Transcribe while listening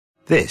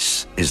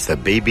This is the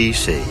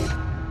BBC.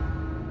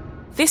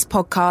 This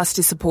podcast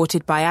is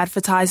supported by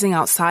advertising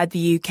outside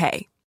the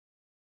UK.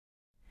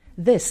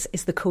 This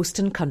is the Coast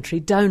and Country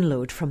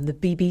download from the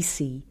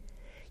BBC.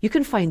 You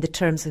can find the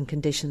terms and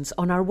conditions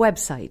on our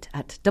website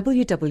at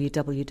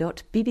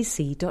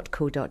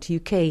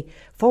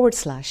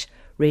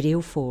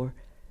www.bbc.co.uk/Radio 4.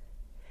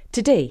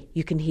 Today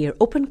you can hear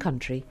Open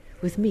Country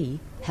with me,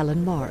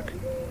 Helen Mark.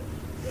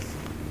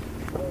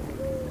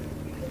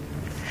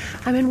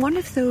 I'm in one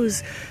of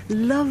those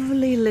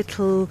lovely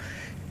little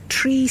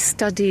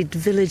tree-studded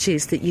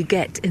villages that you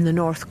get in the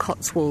North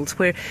Cotswolds,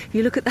 where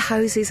you look at the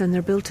houses and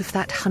they're built of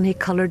that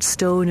honey-coloured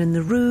stone, and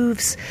the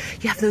roofs,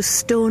 you have those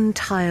stone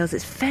tiles.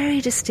 It's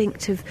very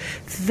distinctive,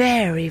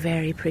 very,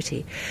 very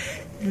pretty.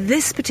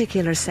 This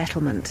particular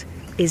settlement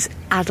is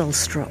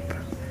Adlestrop.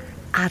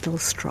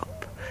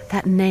 Adlestrop.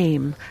 That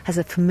name has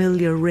a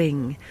familiar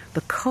ring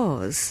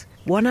because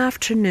one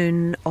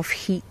afternoon of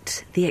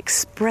heat, the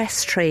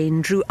express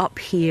train drew up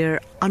here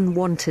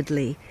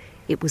unwantedly.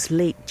 It was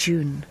late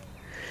June.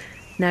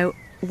 Now,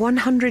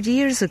 100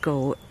 years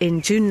ago,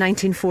 in June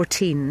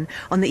 1914,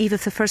 on the eve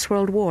of the First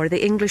World War,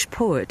 the English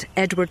poet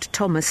Edward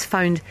Thomas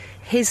found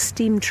his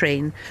steam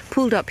train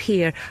pulled up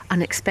here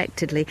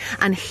unexpectedly,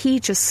 and he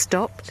just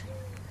stopped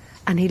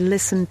and he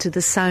listened to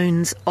the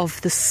sounds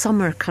of the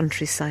summer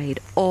countryside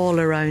all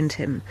around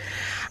him.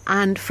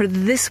 And for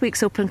this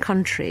week's Open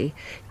Country,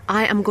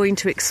 I am going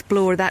to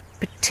explore that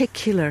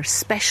particular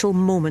special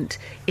moment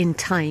in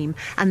time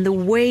and the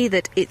way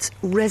that it's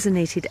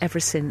resonated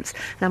ever since.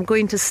 And I'm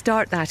going to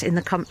start that in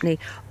the company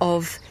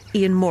of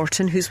Ian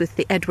Morton, who's with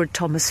the Edward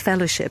Thomas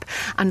Fellowship,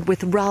 and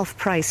with Ralph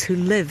Price, who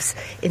lives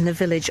in the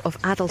village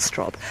of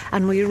Adlestrop.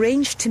 And we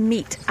arranged to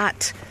meet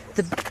at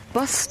the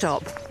bus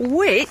stop,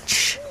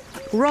 which,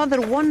 rather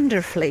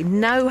wonderfully,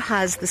 now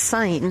has the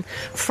sign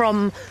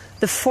from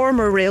the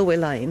former railway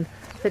line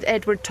that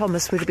Edward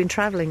Thomas would have been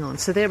travelling on.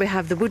 So there we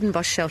have the wooden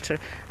bus shelter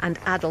and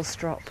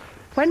Adlestrop.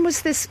 When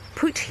was this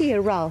put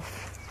here,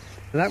 Ralph?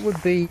 That would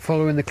be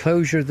following the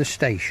closure of the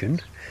station,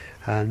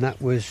 and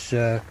that was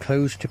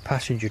closed to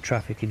passenger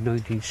traffic in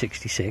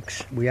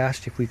 1966. We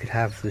asked if we could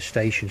have the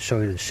station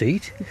sign and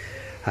seat,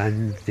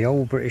 and the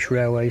old British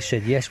Railway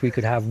said yes, we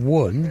could have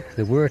one.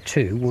 There were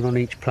two, one on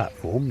each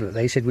platform, but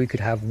they said we could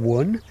have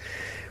one.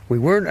 We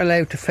weren't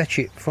allowed to fetch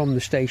it from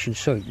the station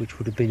site, which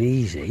would have been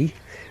easy.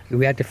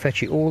 We had to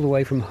fetch it all the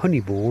way from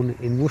Honeybourne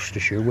in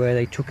Worcestershire, where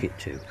they took it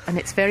to. And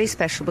it's very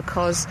special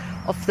because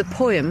of the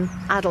poem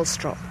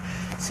Adlestrop.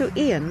 So,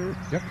 Ian,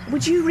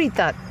 Would you read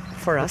that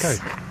for us?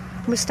 Okay.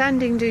 We're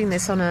standing doing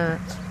this on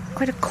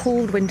quite a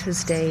cold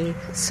winter's day,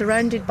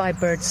 surrounded by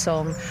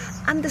birdsong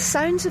and the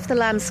sounds of the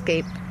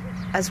landscape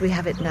as we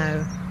have it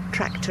now.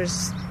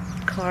 Tractors,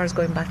 cars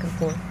going back and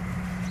forth.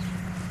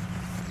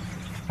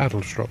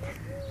 Adlestrop.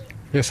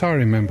 Yes, I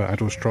remember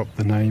Adlestrop,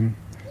 the name,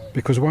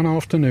 because one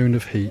afternoon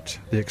of heat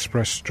the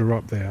express drew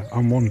up there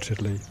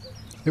unwontedly.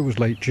 It was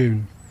late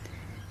June.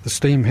 The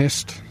steam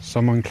hissed,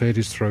 someone cleared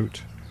his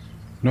throat.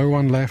 No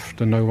one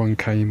left and no one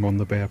came on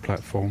the bare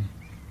platform.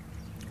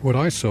 What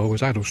I saw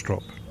was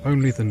Adlestrop,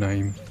 only the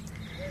name,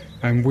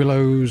 and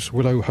willows,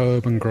 willow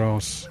herb and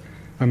grass,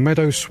 and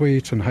meadows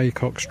sweet and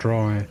haycocks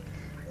dry,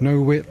 no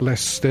whit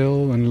less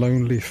still and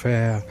lonely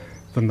fair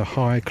than the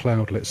high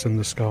cloudlets in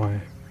the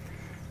sky.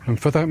 And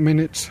for that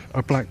minute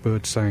a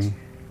blackbird sang,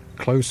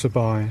 closer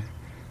by,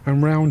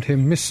 and round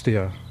him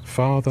mistier,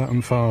 farther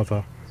and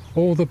farther,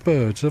 all the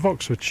birds of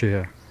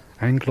Oxfordshire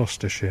and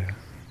Gloucestershire.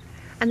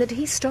 And that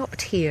he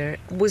stopped here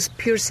was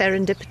pure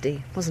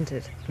serendipity, wasn't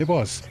it? It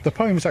was. The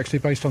poem was actually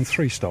based on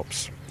 3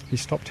 stops. He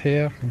stopped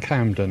here in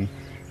Camden,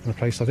 in a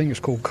place I think it's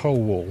called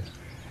Coalwall,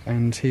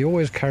 and he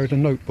always carried a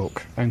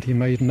notebook, and he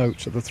made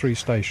notes at the 3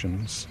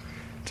 stations.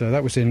 So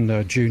that was in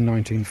June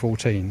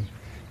 1914.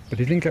 But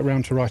he didn't get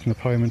round to writing the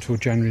poem until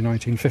January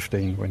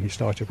 1915, when he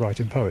started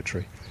writing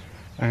poetry.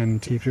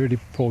 And he really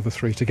pulled the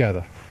 3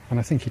 together. And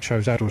I think he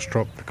chose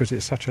Adlestrop because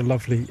it's such a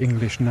lovely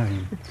English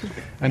name.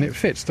 And it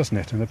fits, doesn't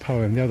it, in the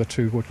poem? The other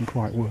 2 wouldn't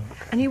quite work.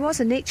 And he was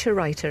a nature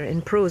writer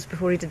in prose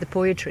before he did the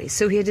poetry,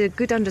 so he had a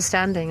good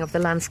understanding of the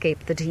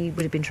landscape that he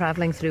would have been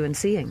travelling through and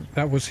seeing.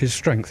 That was his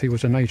strength. He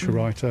was a nature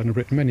writer and had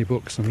written many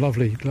books, and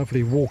lovely,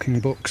 lovely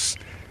walking books.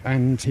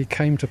 And he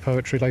came to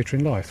poetry later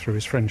in life through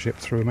his friendship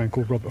through a man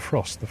called Robert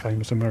Frost, the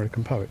famous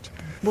American poet.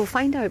 We'll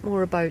find out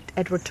more about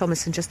Edward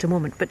Thomas in just a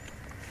moment, but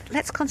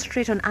let's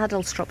concentrate on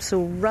Adlestrop.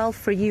 So, Ralph,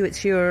 for you,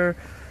 it's your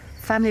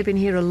family been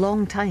here a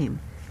long time.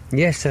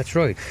 Yes, that's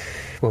right.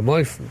 Well,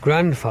 my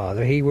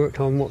grandfather, he worked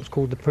on what's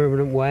called the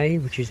Permanent Way,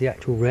 which is the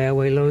actual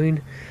railway line.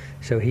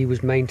 So he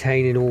was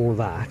maintaining all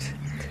that.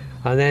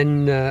 And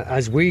then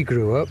as we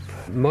grew up,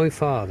 my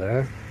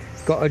father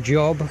got a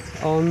job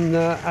on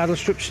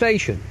Adlestrop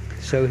Station.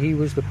 So he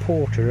was the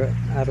porter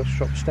at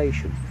Adlestrop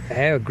Station.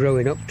 Our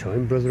growing up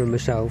time, brother and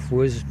myself,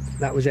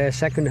 that was our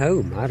second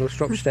home,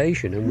 Adlestrop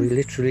Station, and we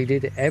literally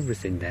did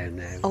everything down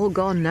there. All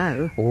gone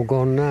now. All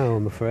gone now,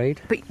 I'm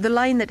afraid. But the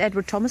line that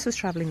Edward Thomas was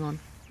travelling on?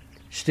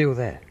 Still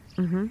there.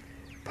 Mm-hmm.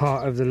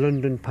 Part of the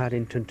London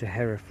Paddington to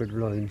Hereford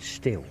line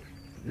still.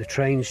 The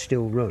trains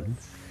still run.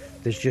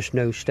 There's just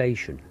no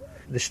station.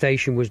 the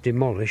station was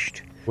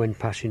demolished when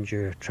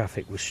passenger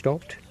traffic was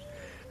stopped,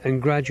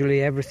 and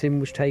gradually everything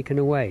was taken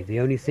away. The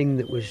only thing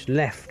that was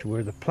left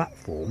were the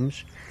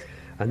platforms,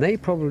 and they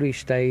probably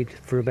stayed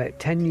for about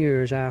 10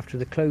 years after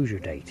the closure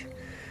date.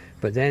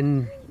 But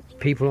then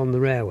people on the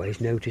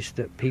railways noticed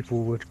that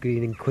people were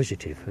being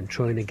inquisitive and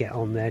trying to get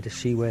on there to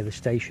see where the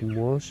station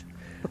was.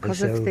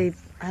 Because of the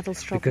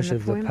Adlestrop because in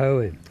of the the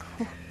poem.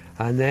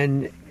 And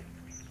then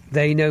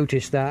they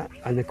noticed that,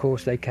 and of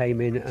course they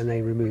came in and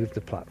they removed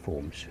the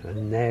platforms,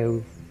 and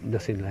now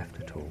nothing left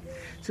at all.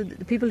 So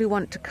the people who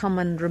want to come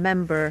and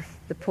remember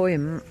the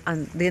poem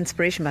and the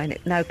inspiration behind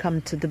it now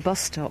come to the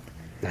bus stop.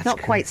 That's Not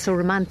correct. quite so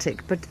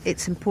romantic, but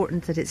it's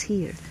important that it's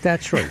here.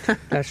 That's right.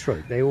 That's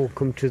right. They all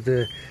come to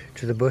the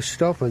bus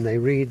stop and they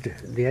read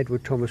the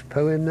Edward Thomas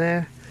poem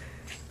there.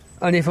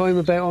 And if I'm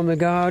about on the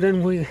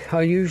garden,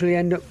 I usually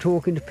end up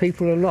talking to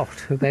people a lot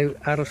about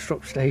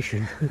Adlestrop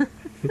Station.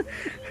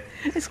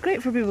 It's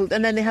great for people,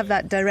 and then they have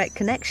that direct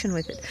connection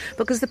with it.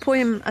 Because the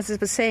poem, as I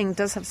was saying,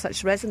 does have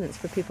such resonance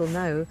for people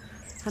now,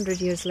 100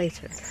 years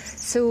later.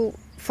 So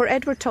for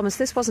Edward Thomas,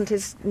 this wasn't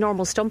his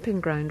normal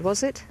stomping ground,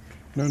 was it?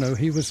 No,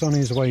 he was on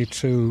his way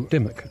to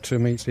Dimmock to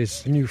meet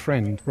his new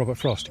friend, Robert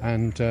Frost,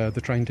 and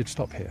the train did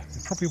stop here.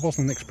 It probably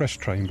wasn't an express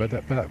train, but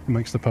that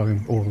makes the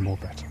poem all the more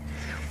better.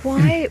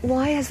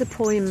 Why has the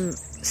poem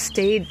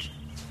stayed,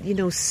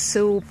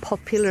 so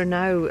popular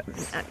now?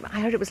 I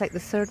heard it was like the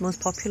third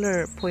most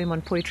popular poem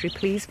on Poetry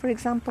Please, for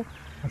example.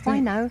 Why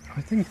now?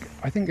 I think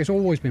it's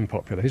always been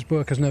popular. His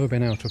work has never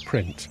been out of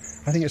print.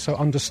 I think it's so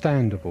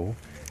understandable,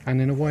 and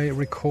in a way it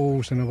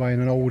recalls,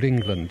 an old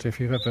England. If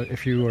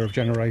you were of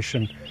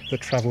generation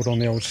that travelled on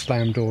the old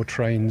slam door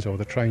trains or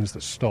the trains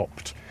that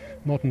stopped.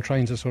 Modern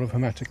trains are sort of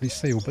hermetically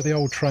sealed, but the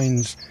old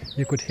trains,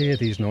 you could hear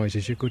these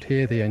noises, you could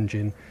hear the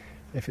engine.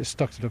 If it's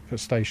stuck at a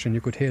station,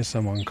 you could hear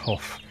someone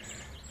cough.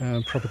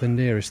 Probably the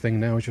nearest thing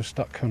now is you're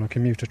stuck on a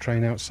commuter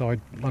train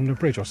outside London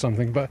Bridge or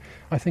something, but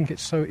I think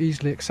it's so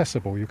easily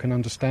accessible. You can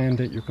understand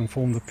it, you can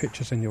form the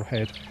pictures in your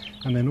head,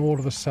 and then all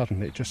of a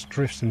sudden it just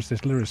drifts into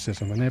this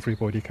lyricism and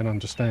everybody can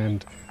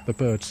understand the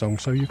bird song,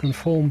 so you can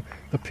form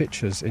the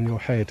pictures in your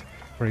head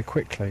very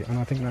quickly, and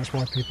I think that's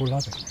why people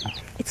love it.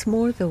 It's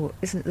more, though,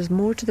 isn't it? There's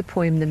more to the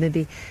poem than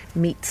maybe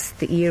meets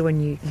the ear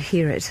when you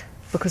hear it,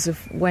 because of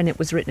when it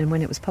was written and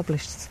when it was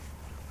published.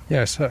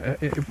 Yes,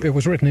 it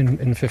was written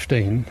in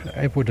 15.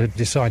 Edward had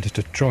decided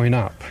to join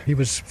up. He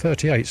was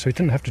 38, so he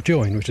didn't have to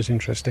join, which is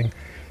interesting.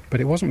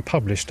 But it wasn't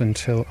published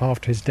until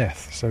after his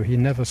death, so he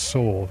never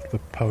saw the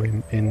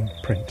poem in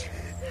print.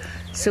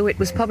 So it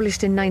was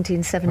published in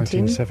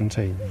 1917?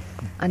 1917.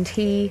 And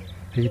he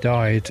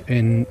died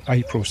in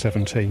April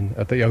 17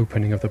 at the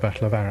opening of the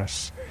Battle of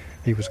Arras.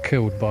 He was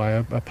killed by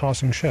a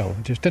passing shell.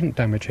 It just didn't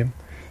damage him,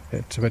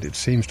 but it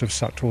seems to have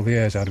sucked all the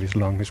airs out of his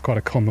lung. It's quite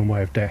a common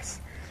way of death.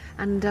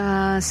 And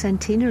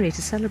centenary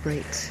to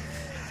celebrate.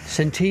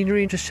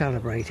 Centenary to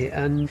celebrate it,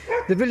 and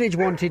the village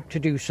wanted to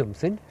do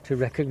something to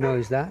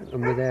recognise that,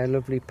 and with their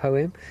lovely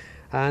poem,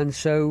 and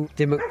so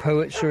Dimmock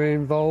poets are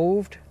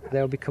involved.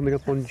 They'll be coming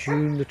up on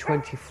June the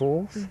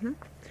 24th. Mm-hmm.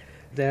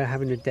 They're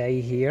having a day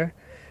here.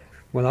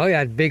 Well, I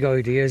had big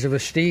ideas of a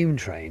steam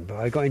train, but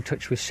I got in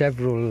touch with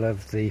several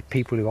of the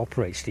people who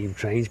operate steam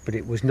trains, but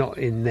it was not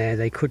in there.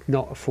 They could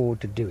not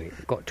afford to do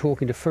it. Got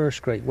talking to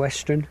First Great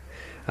Western,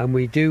 and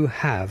we do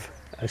have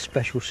a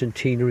special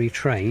centenary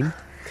train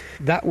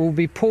that will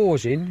be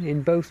pausing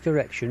in both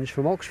directions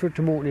from Oxford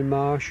to Morton in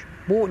Marsh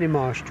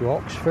to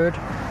Oxford,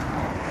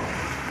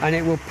 and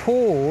it will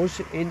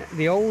pause in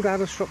the old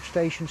Adlestrop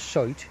station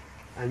site,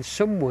 and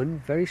someone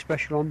very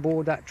special on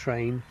board that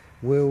train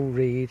will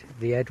read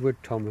the Edward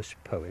Thomas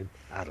poem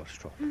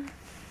Adlestrop.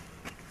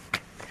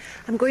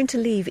 I'm going to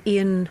leave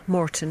Ian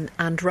Morton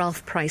and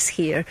Ralph Price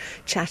here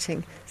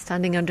chatting,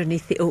 standing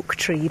underneath the oak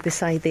tree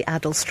beside the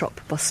Adlestrop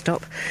bus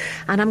stop.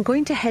 And I'm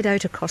going to head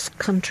out across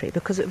country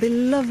because it would be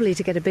lovely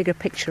to get a bigger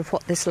picture of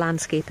what this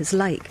landscape is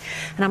like.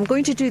 And I'm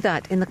going to do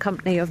that in the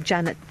company of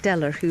Janet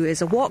Deller, who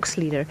is a walks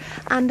leader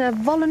and a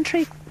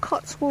voluntary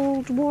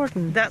Cotswold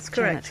warden. That's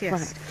correct, Janet,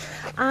 yes.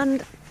 Right.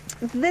 And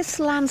this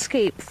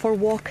landscape for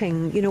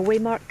walking,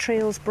 waymarked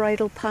trails,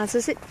 bridle paths,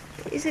 is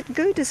it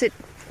good? Is it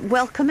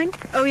welcoming?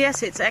 Oh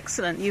yes, it's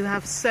excellent. You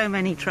have so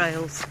many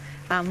trails.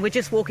 We're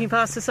just walking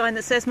past the sign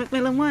that says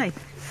Macmillan Way.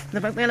 The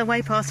Macmillan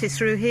Way passes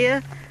through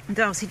here, and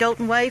Darcy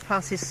Dalton Way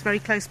passes very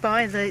close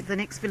by, the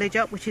next village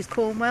up, which is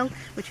Cornwell,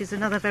 which is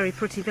another very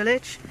pretty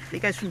village.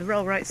 It goes from the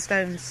Rollright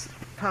Stones,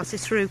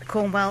 passes through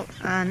Cornwell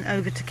and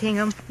over to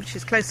Kingham, which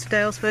is close to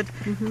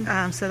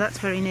Daylesford, so that's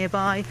very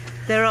nearby.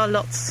 There are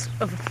lots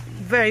of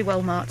very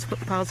well marked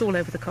footpaths all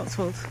over the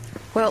Cotswolds.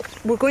 Well,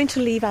 we're going to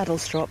leave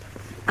Adlestrop,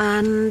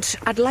 and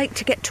I'd like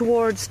to get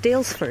towards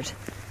Daylesford,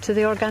 to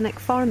the organic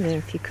farm there,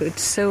 if you could.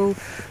 So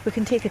we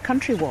can take a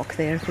country walk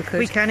there, if we could.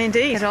 We can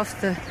indeed. Get off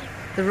the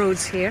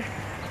roads here.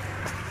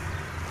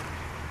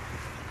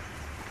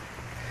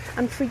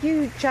 And for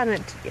you,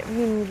 Janet,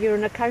 you're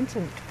an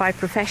accountant by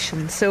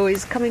profession, so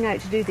is coming out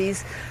to do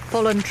these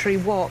voluntary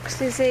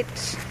walks, is it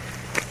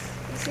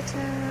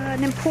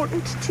an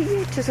important to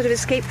you to sort of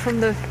escape from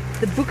the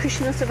the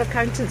bookishness of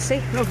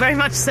accountancy? Oh, very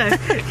much so,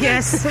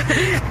 yes.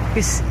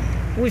 Because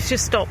we've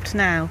just stopped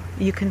now.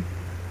 You can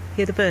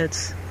hear the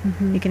birds.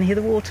 You can hear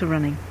the water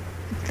running.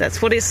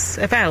 That's what it's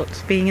about,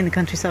 being in the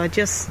countryside,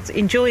 just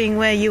enjoying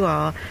where you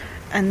are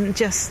and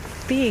just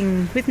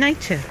being with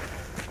nature.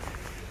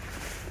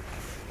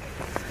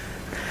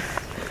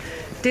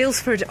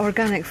 Daylesford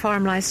Organic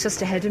Farm lies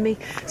just ahead of me.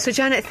 So,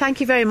 Janet, thank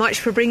you very much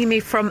for bringing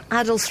me from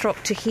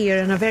Adlestrop to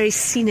here on a very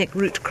scenic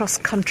route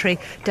cross-country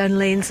down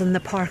lanes in the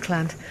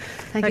parkland.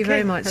 Thank you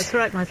very much. That's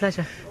right, my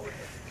pleasure.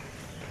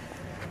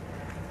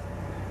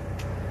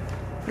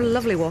 What a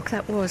lovely walk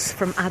that was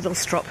from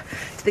Adlestrop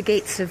to the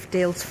gates of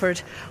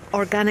Daylesford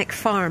Organic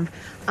Farm.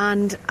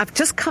 And I've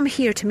just come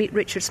here to meet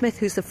Richard Smith,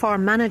 who's the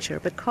farm manager,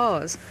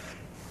 because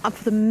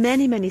of the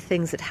many, many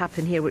things that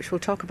happen here, which we'll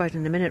talk about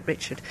in a minute,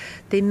 Richard,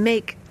 they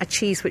make a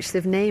cheese which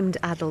they've named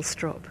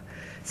Adlestrop.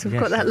 So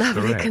we've got that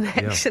lovely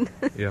connection.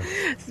 Yeah.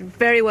 It's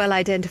very well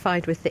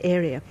identified with the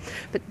area.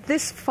 But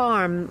this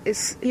farm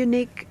is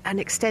unique, an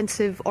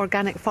extensive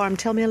organic farm.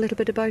 Tell me a little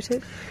bit about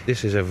it.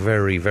 This is a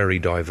very, very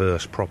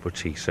diverse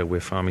property. So we're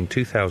farming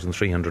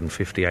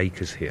 2,350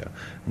 acres here.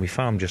 And we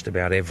farm just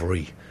about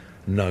every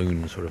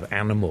known sort of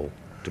animal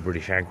to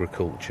British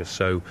agriculture.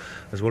 So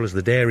as well as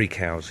the dairy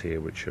cows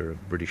here, which are a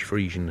British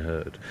Friesian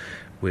herd,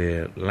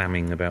 we're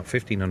lambing about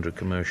 1,500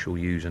 commercial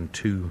ewes and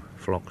 2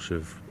 flocks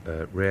of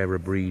rarer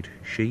breed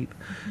sheep.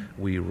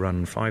 We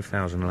run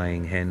 5,000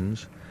 laying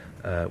hens.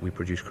 We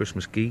produce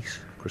Christmas geese,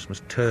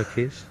 Christmas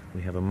turkeys.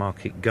 We have a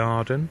market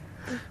garden.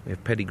 We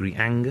have pedigree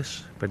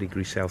Angus,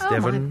 pedigree South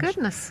Devons. Oh my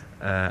goodness.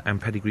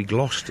 And pedigree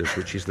Gloucesters,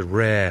 which is a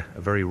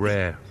very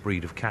rare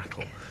breed of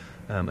cattle.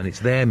 And it's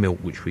their milk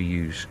which we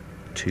use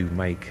to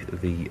make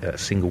the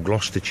single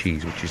Gloucester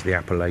cheese, which is the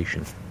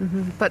appellation.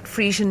 But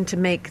Friesian to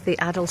make the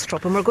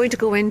Adlestrop. And we're going to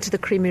go into the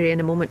creamery in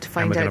a moment to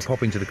find out. And we're going to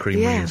pop into the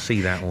creamery and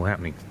see that all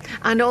happening.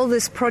 And all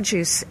this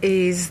produce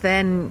is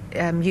then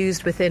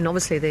used within,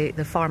 obviously,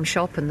 the farm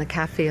shop and the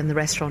cafe and the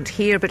restaurant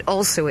here, but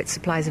also it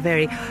supplies a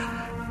very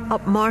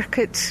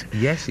upmarket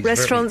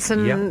restaurants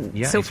and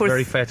so it's forth.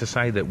 Very fair to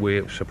say that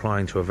we're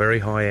supplying to a very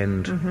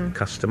high-end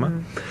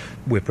customer.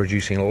 We're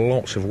producing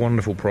lots of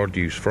wonderful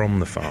produce from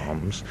the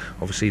farms.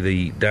 Obviously,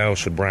 the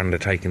Daylesford brand are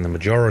taking the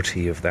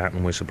majority of that,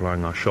 and we're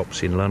supplying our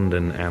shops in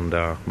London and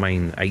our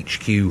main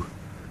HQ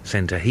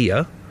centre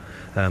here.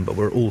 But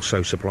we're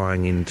also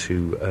supplying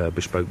into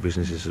bespoke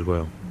businesses as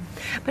well.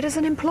 But as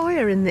an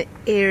employer in the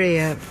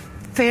area,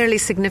 fairly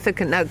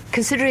significant now,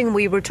 considering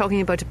we were talking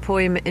about a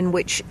poem in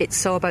which it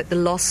saw about the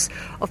loss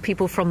of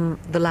people from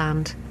the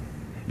land.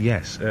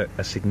 Yes,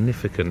 a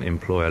significant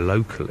employer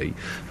locally.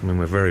 I mean,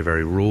 we're very,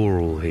 very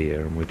rural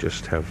here, and we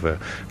just have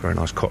very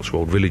nice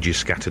Cotswold villages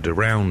scattered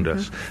around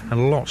us,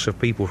 and lots of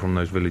people from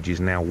those villages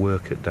now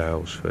work at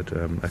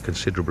Daylesford, a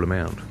considerable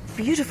amount.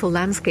 Beautiful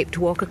landscape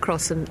to walk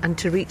across and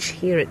to reach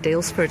here at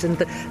Daylesford, and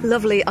the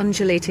lovely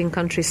undulating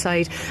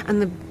countryside,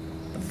 and the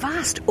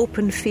vast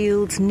open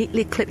fields,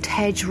 neatly clipped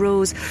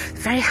hedgerows,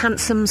 very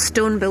handsome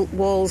stone-built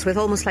walls with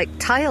almost like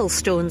tile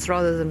stones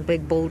rather than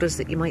big boulders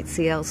that you might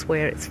see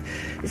elsewhere. It's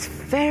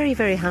very,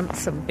 very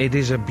handsome. It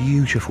is a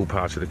beautiful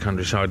part of the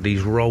countryside,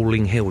 these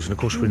rolling hills, and of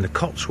course we're in the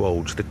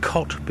Cotswolds, the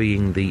Cot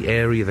being the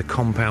area, the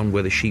compound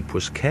where the sheep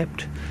was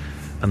kept,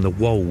 and the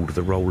wold,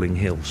 the rolling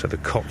hill, so the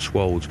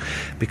Cotswolds,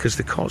 because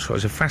the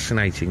Cotswolds is a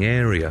fascinating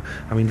area.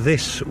 I mean,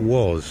 this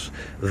was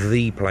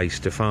the place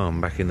to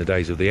farm back in the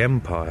days of the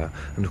Empire,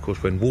 and of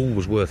course when wool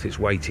was worth its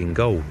weight in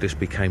gold, this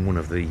became one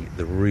of the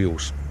real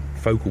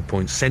focal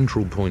points,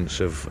 central points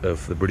of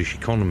the British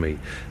economy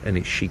and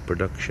its sheep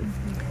production.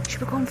 Should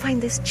we go and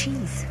find this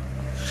cheese?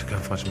 Let's go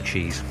and find some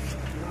cheese.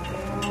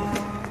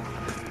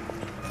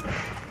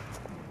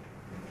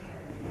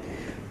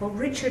 Well,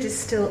 Richard is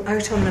still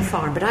out on the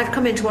farm, but I've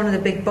come into one of the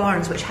big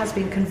barns which has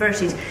been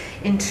converted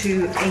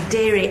into a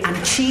dairy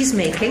and cheese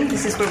making.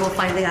 This is where we'll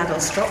find the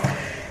Adlestrop.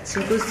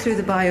 So we go through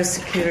the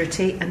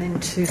biosecurity and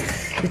into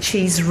the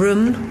cheese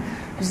room.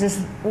 There's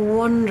this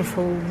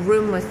wonderful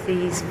room with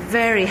these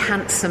very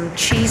handsome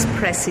cheese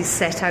presses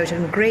set out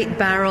and great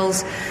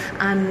barrels,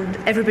 and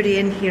everybody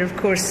in here, of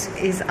course,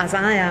 is, as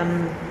I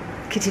am,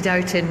 kitted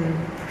out in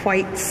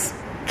whites,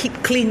 keep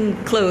clean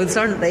clothes,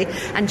 aren't they?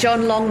 And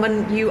John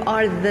Longman, you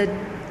are the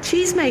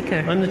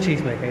cheesemaker. I'm the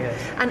cheesemaker,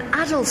 yes. And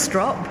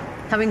Adlestrop,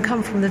 having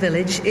come from the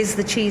village, is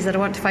the cheese that I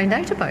want to find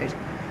out about.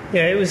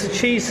 Yeah, it was a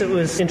cheese that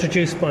was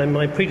introduced by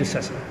my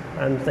predecessor,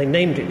 and they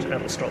named it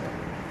Adlestrop.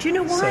 Do you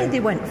know why they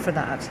went for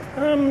that?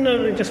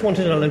 No, they just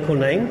wanted a local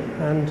name,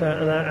 and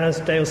as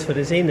Daylesford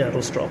is in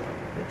Adlestrop,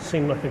 it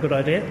seemed like a good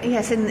idea.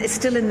 Yes, and it's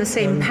still in the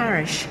same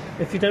parish.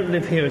 If you don't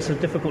live here, it's a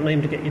difficult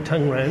name to get your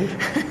tongue round.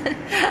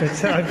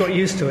 But I've got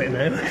used to it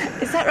now.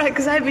 Is that right?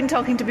 Because I've been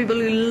talking to people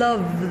who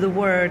love the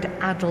word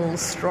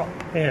Adlestrop.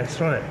 Yeah,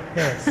 that's right,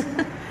 yes.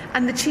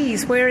 And the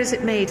cheese, where is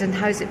it made and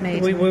how's it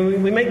made?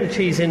 We make the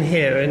cheese in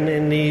here,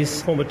 in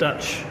these former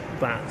Dutch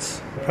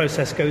vats. The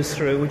process goes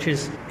through, which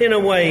is in a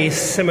way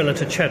similar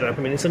to cheddar. I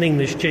mean, it's an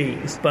English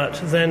cheese, but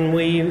then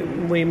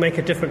we make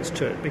a difference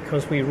to it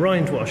because we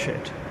rind wash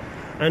it.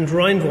 And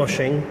rind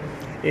washing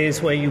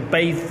is where you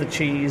bathe the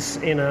cheese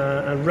in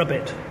a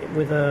rubbit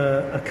with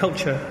a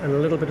culture and a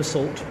little bit of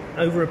salt.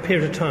 Over a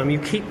period of time, you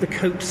keep the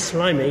coat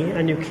slimy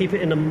and you keep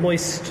it in a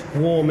moist,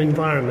 warm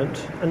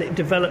environment, and it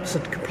develops a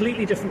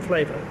completely different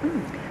flavour.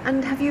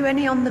 And have you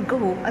any on the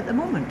go at the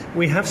moment?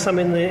 We have some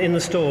in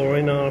the store,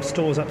 in our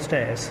stores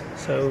upstairs,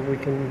 so we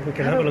can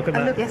have a look at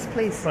that. Yes,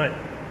 please. Right.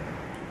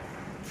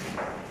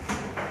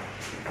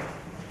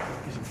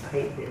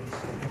 Paint here.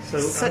 So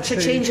such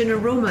a change in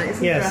aroma,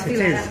 isn't there? Yes, it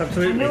is,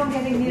 absolutely. I know I'm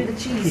getting near the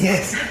cheese.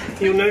 Yes.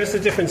 You'll notice the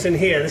difference in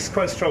here. This is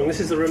quite strong. This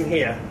is the room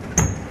here.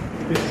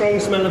 The strong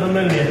smell of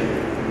ammonia.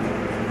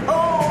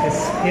 Oh!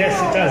 Yes,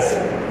 it does.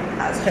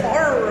 That's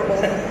horrible.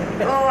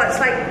 Oh, it's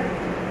like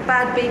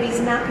bad babies'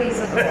 nappies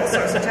and all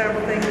sorts of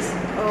terrible things.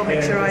 Oh,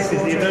 makes your eyes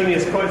water. The ammonia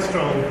is quite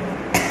strong.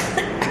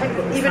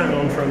 Put the fan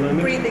on for a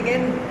moment. Breathing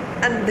in,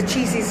 and the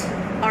cheeses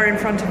are in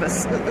front of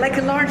us, like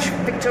a large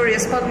Victoria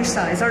sponge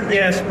size, aren't they?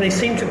 Yes, they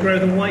seem to grow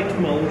the white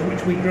mould,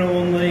 which we grow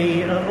on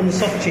the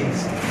soft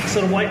cheese.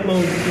 Sort of white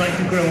mould we'd like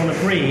to grow on a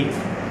brie,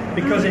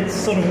 because it's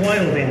sort of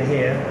wild in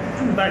here.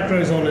 That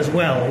grows on as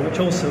well, which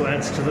also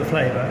adds to the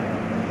flavour.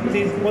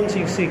 These ones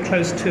you see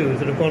close to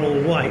that have gone all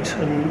white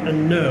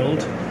and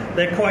knurled,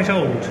 they're quite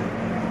old.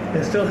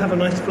 They still have a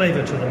nice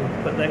flavour to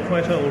them, but they're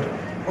quite old.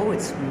 Oh,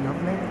 it's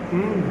lovely.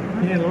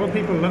 Yeah, a lot of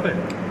people love it.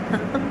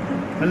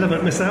 I love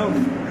it myself.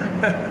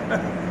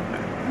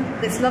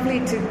 It's lovely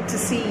to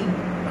see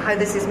how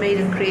this is made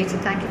and created.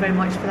 Thank you very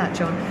much for that,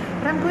 John.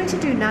 What I'm going to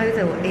do now,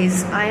 though,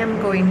 is I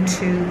am going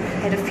to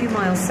head a few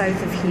miles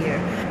south of here,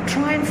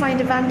 try and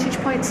find a vantage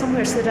point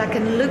somewhere so that I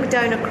can look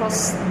down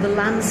across the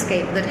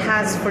landscape that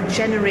has for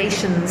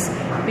generations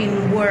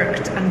been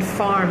worked and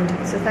farmed.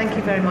 So thank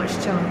you very much,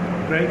 John.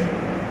 Great.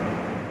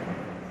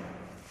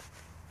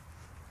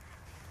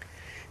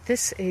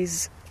 This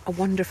is a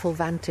wonderful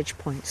vantage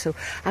point. So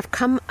I've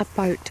come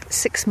about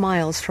 6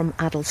 miles from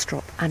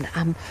Adlestrop, and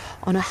I'm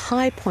on a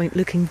high point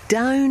looking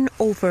down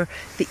over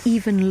the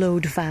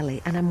Evenlode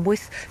Valley, and I'm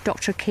with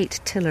Dr. Kate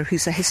Tiller,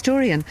 who's a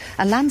historian,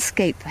 a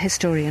landscape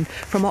historian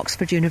from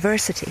Oxford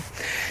University.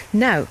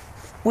 Now,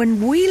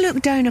 when we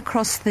look down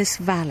across this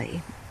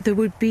valley, there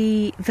would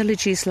be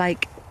villages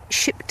like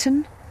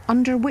Shipton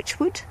under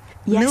Wychwood,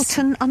 yes.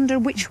 Milton under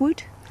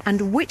Wychwood, and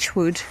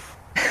Wychwood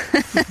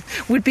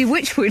would be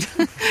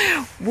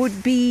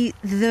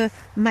the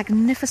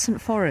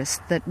magnificent forest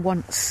that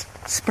once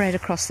spread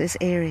across this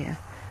area.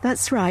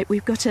 That's right.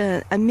 We've got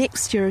a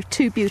mixture of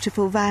two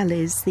beautiful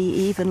valleys,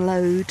 the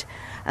Evenlode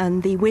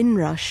and the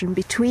Windrush, and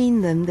between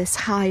them this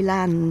high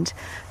land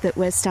that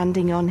we're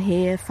standing on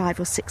here,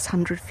 500 or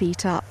 600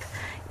 feet up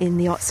in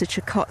the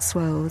Oxfordshire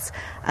Cotswolds,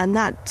 and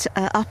that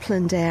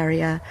upland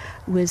area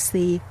was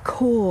the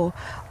core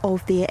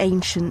of the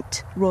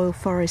ancient Royal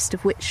Forest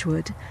of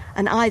Wychwood,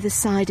 and either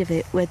side of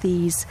it were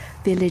these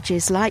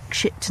villages like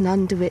Shipton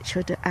under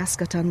Wychwood,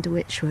 Ascot under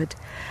Wychwood,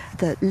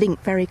 that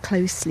link very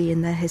closely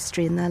in their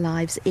history and their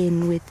lives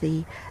in with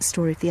the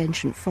story of the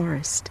ancient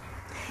forest.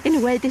 In a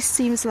way, this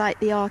seems like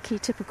the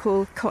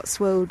archetypical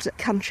Cotswold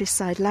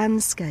countryside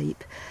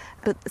landscape,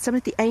 but some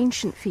of the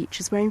ancient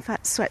features were in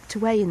fact swept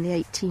away in the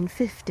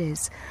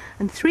 1850s.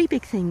 And 3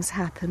 big things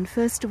happened.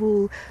 First of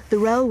all, the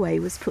railway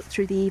was put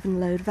through the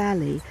Evenlode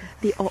Valley,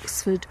 the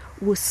Oxford,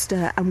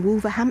 Worcester and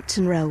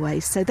Wolverhampton Railway.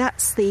 So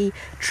that's the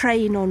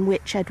train on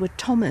which Edward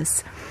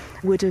Thomas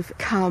would have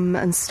come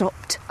and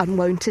stopped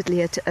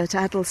unwontedly at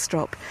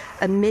Adlestrop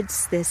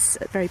amidst this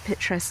very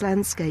picturesque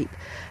landscape.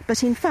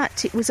 But in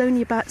fact, it was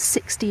only about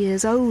 60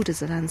 years old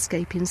as a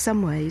landscape in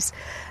some ways.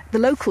 The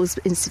locals,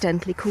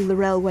 incidentally, call the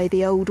railway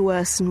the old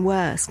worse and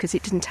worse because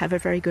it didn't have a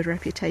very good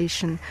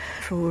reputation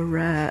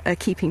for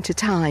keeping to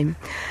time.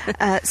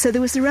 So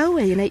there was the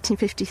railway in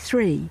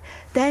 1853.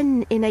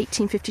 Then in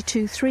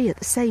 1852-3, at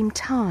the same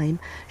time,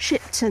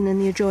 Shipton and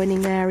the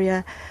adjoining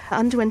area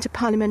underwent a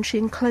parliamentary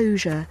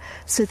enclosure.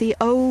 So the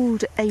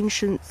old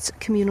ancient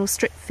communal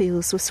strip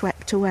fields were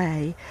swept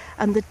away,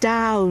 and the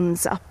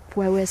downs up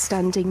where we're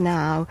standing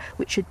now,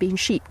 which had been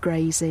sheep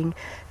grazing,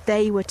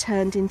 they were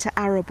turned into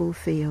arable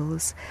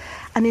fields.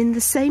 And in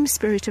the same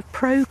spirit of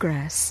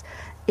progress,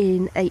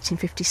 in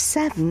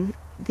 1857,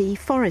 the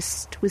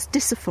forest was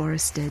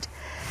disafforested.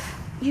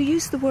 You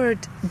use the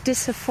word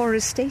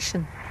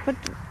disafforestation. But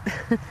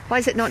why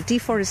is it not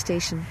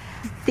deforestation?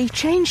 The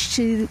change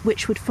to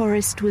Wychwood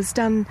Forest was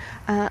done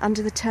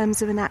under the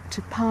terms of an Act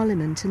of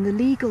Parliament, and the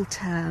legal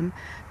term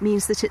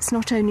means that it's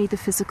not only the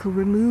physical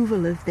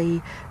removal of the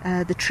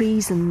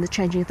trees and the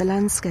changing of the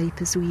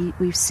landscape, as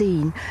we've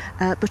seen,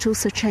 but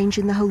also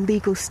changing the whole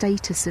legal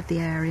status of the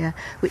area,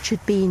 which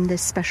had been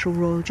this special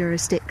royal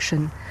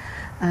jurisdiction.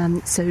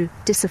 So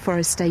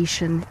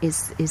disafforestation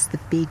is the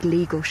big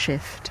legal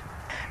shift.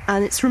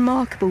 And it's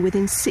remarkable,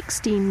 within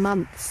 16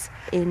 months,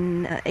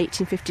 in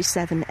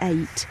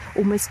 1857-8,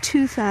 almost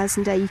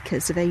 2,000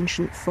 acres of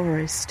ancient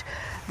forest.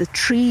 The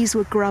trees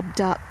were grubbed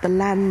up, the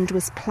land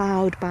was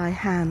ploughed by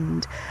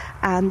hand,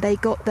 and they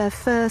got their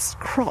first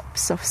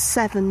crops of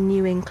 7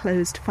 new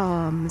enclosed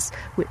farms,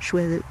 which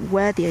were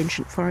where the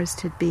ancient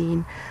forest had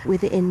been,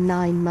 within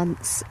 9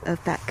 months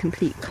of that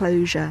complete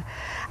closure.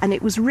 And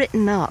it was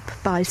written up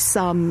by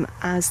some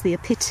as the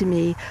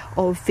epitome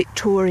of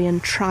Victorian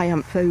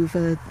triumph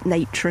over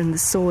nature and the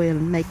soil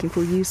and making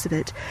full use of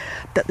it.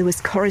 But there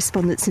was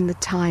correspondence in the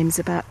Times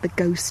about the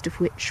ghost of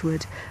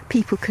Wychwood.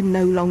 People can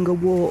no longer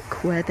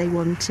walk where they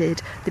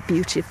wanted, the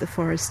beauty of the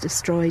forest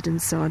destroyed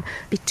and so on.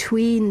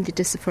 Between the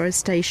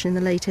disafforestation in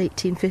the late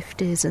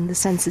 1850s and the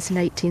census in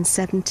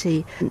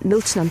 1870,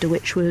 Milton under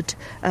Wychwood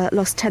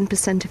lost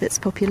 10% of its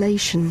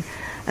population,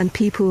 and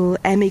people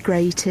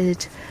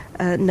emigrated,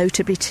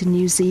 notably to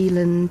New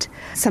Zealand.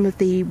 Some of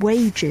the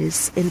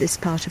wages in this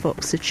part of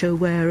Oxfordshire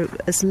were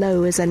as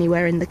low as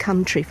anywhere in the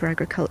country for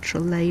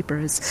agricultural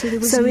labourers.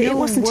 So it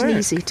wasn't an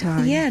easy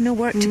time. Yeah, no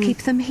work to keep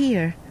them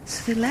here.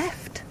 So they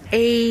left.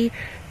 A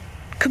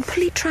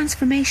complete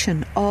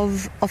transformation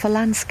of a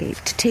landscape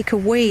to take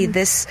away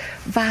this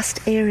vast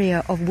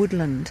area of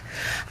woodland.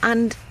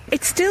 And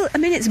it's still, I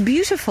mean, it's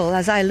beautiful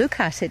as I look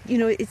at it. You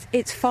know,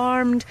 it's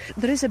farmed.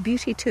 There is a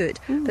beauty to it,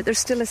 but there's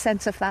still a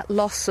sense of that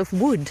loss of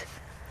wood,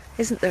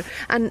 isn't there?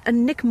 And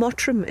Nick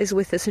Mottram is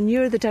with us, and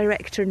you're the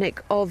director,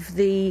 Nick, of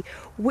the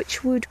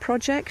Wychwood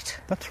Project.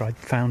 That's right,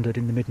 founded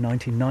in the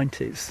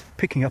mid-1990s,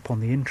 picking up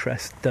on the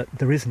interest that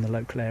there is in the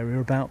local area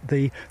about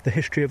the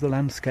history of the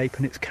landscape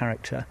and its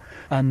character.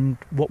 And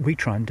what we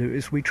try and do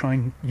is we try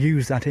and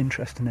use that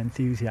interest and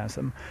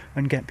enthusiasm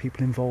and get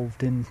people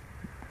involved in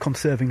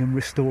conserving and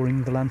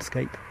restoring the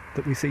landscape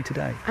that we see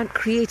today. And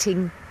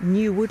creating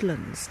new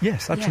woodlands.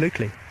 Yes,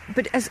 absolutely. Yeah.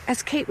 But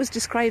as Kate was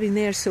describing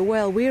there so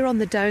well, we're on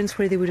the downs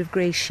where they would have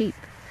grey sheep.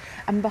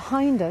 And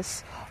behind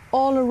us,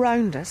 all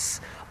around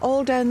us,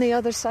 all down the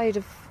other side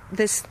of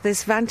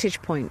this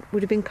vantage point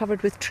would have been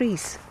covered with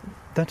trees.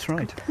 That's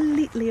right.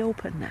 Completely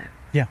open now.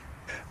 Yeah.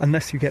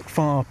 Unless you get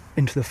far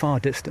into the far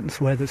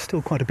distance, where there's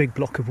still quite a big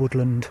block of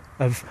woodland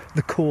of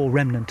the core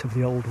remnant of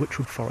the old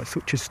Wychwood Forest,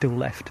 which is still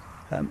left.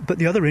 But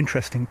the other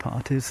interesting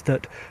part is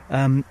that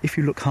if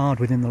you look hard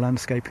within the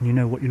landscape and you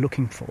know what you're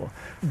looking for,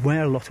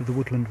 where a lot of the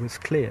woodland was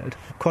cleared,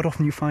 quite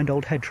often you find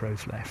old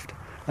hedgerows left.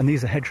 And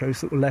these are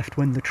hedgerows that were left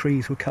when the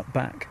trees were cut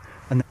back.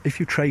 And if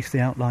you trace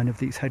the outline of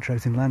these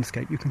hedgerows in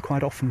landscape, you can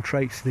quite often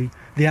trace the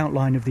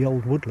outline of the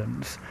old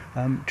woodlands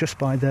just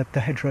by the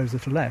hedgerows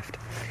that are left.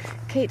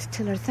 Kate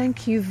Tiller,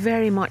 thank you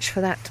very much for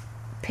that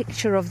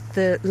picture of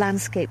the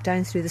landscape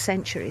down through the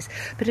centuries.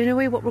 But in a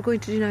way, what we're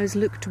going to do now is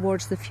look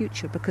towards the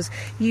future, because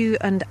you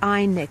and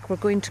I, Nick, we're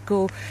going to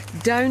go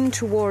down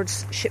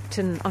towards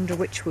Shipton under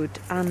Wychwood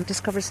and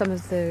discover some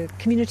of the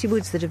community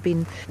woods that have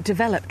been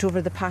developed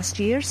over the past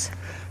years.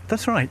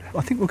 That's right.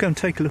 I think we'll go and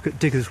take a look at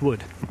Diggers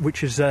Wood,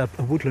 which is a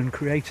woodland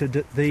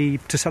created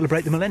to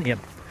celebrate the millennium.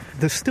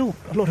 There's still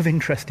a lot of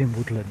interest in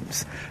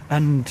woodlands,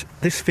 and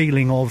this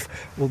feeling of,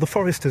 well, the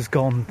forest has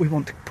gone, we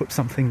want to put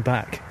something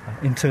back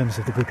in terms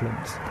of the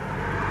woodlands.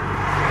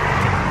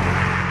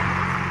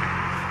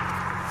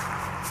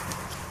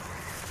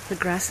 The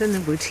grass in the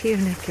wood here,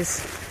 Nick,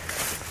 is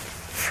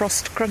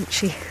frost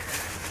crunchy.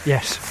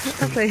 Yes.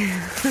 Lovely.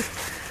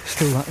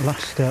 Still that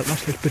last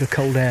little bit of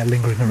cold air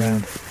lingering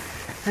around.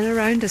 And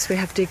around us we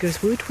have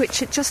Diggers Wood,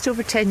 which at just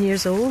over 10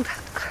 years old,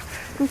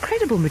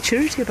 incredible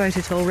maturity about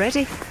it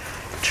already.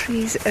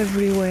 Trees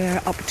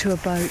everywhere, up to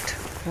about,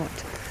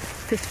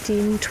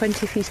 15,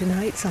 20 feet in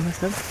height, some of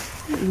them.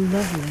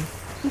 Lovely,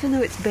 even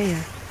though it's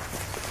bare.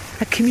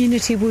 A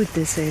community wood,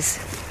 this is.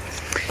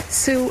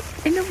 So,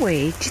 in a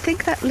way, do you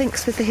think that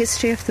links with the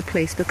history of the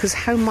place? Because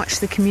how much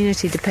the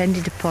community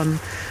depended upon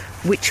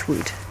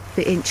Wychwood,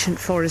 the ancient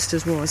forest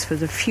as was, for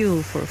their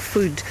fuel, for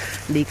food,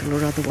 legal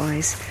or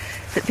otherwise,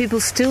 that people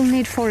still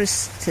need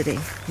forests today,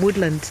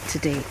 woodland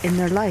today, in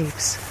their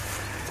lives?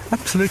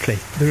 Absolutely.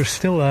 There is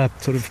still a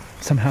sort of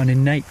somehow an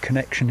innate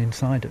connection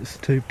inside us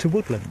to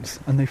woodlands,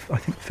 and they, I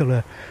think, fill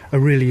a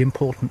really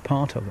important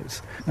part of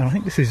us. And I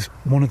think this is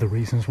one of the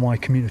reasons why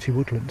community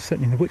woodlands,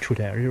 certainly in the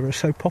Wychwood area, are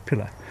so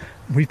popular.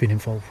 We've been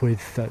involved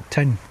with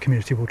 10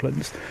 community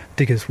woodlands.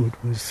 Diggers Wood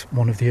was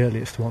one of the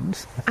earliest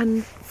ones.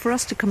 And for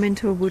us to come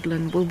into a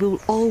woodland, we'll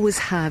always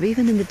have,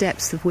 even in the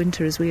depths of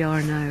winter as we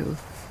are now,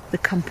 the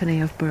company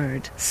of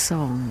bird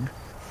song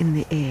in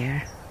the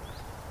air.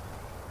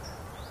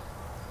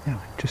 Yeah,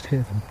 just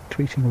hear them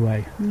tweeting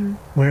away,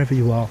 wherever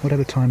you are,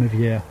 whatever time of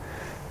year.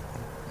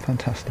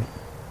 Fantastic.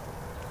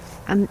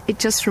 And it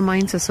just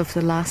reminds us of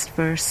the last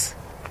verse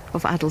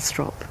of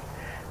Adlestrop,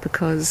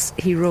 because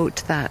he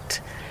wrote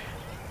that,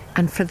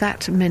 and for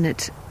that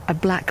minute a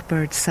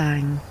blackbird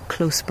sang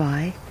close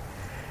by,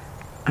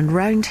 and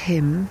round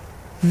him,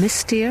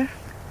 mistier,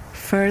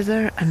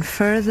 further and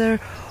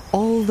further,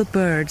 all the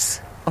birds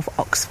of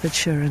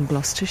Oxfordshire and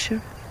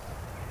Gloucestershire.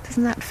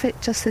 Doesn't that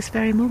fit just this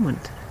very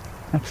moment?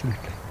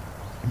 Absolutely.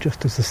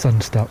 Just as the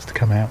sun starts to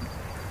come out,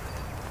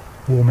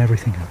 warm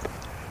everything up.